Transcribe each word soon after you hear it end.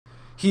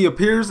He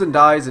appears and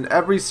dies in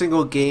every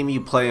single game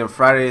you play on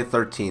Friday the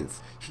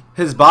 13th.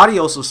 His body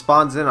also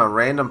spawns in on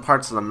random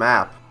parts of the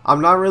map. I'm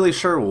not really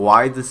sure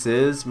why this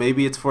is,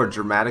 maybe it's for a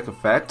dramatic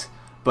effect,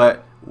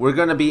 but we're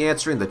going to be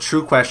answering the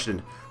true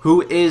question: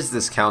 who is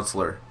this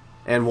counselor?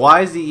 And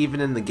why is he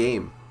even in the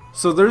game?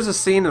 So there's a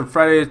scene in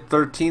Friday the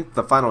 13th,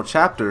 the final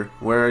chapter,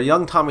 where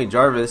young Tommy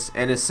Jarvis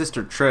and his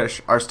sister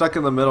Trish are stuck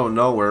in the middle of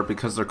nowhere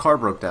because their car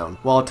broke down.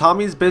 While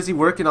Tommy's busy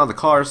working on the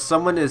car,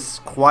 someone is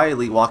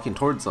quietly walking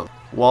towards them.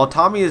 While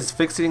Tommy is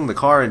fixing the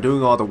car and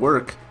doing all the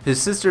work,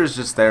 his sister is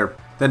just there.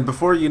 Then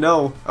before you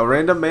know, a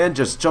random man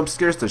just jump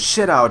scares the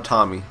shit out of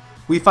Tommy.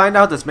 We find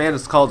out this man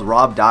is called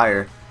Rob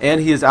Dyer,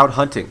 and he is out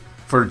hunting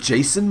for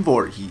Jason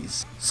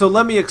Voorhees. So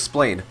let me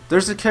explain.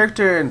 There's a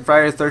character in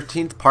Friday the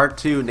 13th Part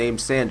 2 named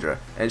Sandra,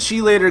 and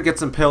she later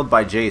gets impaled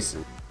by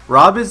Jason.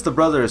 Rob is the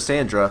brother of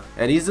Sandra,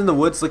 and he's in the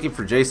woods looking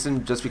for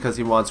Jason just because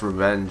he wants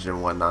revenge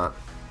and whatnot.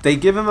 They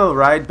give him a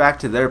ride back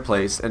to their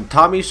place, and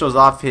Tommy shows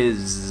off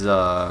his,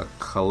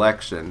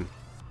 collection.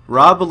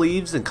 Rob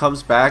leaves and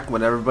comes back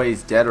when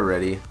everybody's dead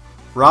already.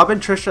 Rob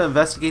and Trisha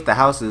investigate the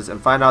houses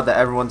and find out that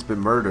everyone's been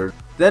murdered.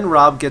 Then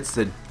Rob gets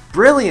the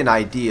brilliant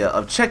idea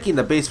of checking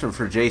the basement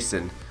for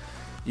Jason.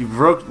 You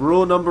broke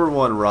rule number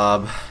 1,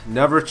 Rob.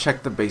 Never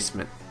check the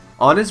basement.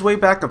 On his way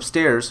back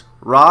upstairs,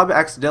 Rob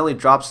accidentally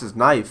drops his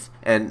knife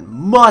and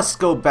must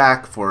go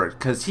back for it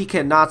because he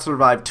cannot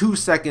survive 2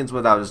 seconds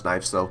without his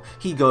knife, so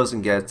he goes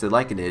and gets it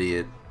like an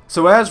idiot.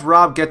 So as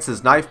Rob gets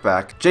his knife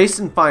back,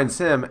 Jason finds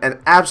him and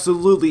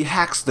absolutely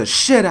hacks the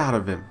shit out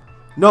of him.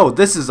 No,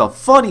 this is a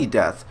funny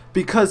death,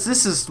 because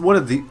this is one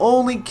of the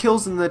only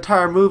kills in the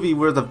entire movie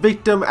where the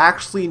victim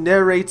actually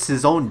narrates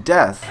his own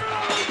death.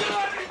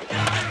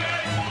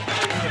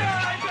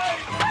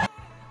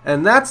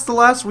 And that's the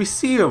last we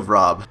see of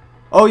Rob.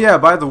 Oh yeah,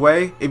 by the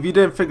way, if you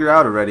didn't figure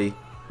out already,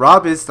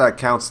 Rob is that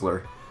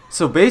counselor.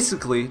 So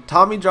basically,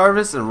 Tommy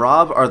Jarvis and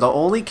Rob are the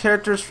only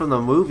characters from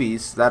the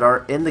movies that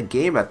are in the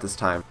game at this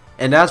time.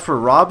 And as for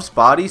Rob's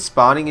body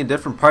spawning in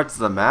different parts of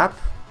the map,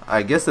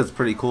 I guess that's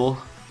pretty cool.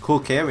 Cool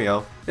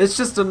cameo. It's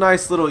just a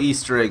nice little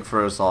Easter egg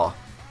for us all.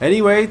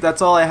 Anyway, that's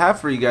all I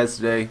have for you guys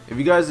today. If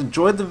you guys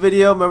enjoyed the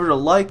video, remember to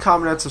like,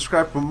 comment, and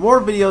subscribe for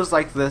more videos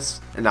like this.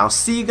 And I'll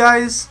see you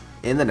guys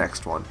in the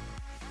next one.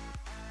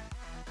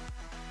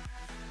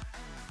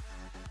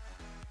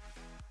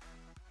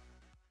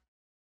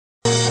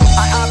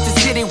 I often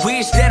sit and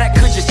wish that I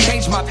could just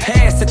change my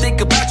past. To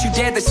think about you,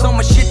 Dad, there's so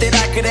much shit that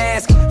I could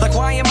ask. Like,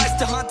 why am I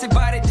still haunted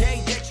by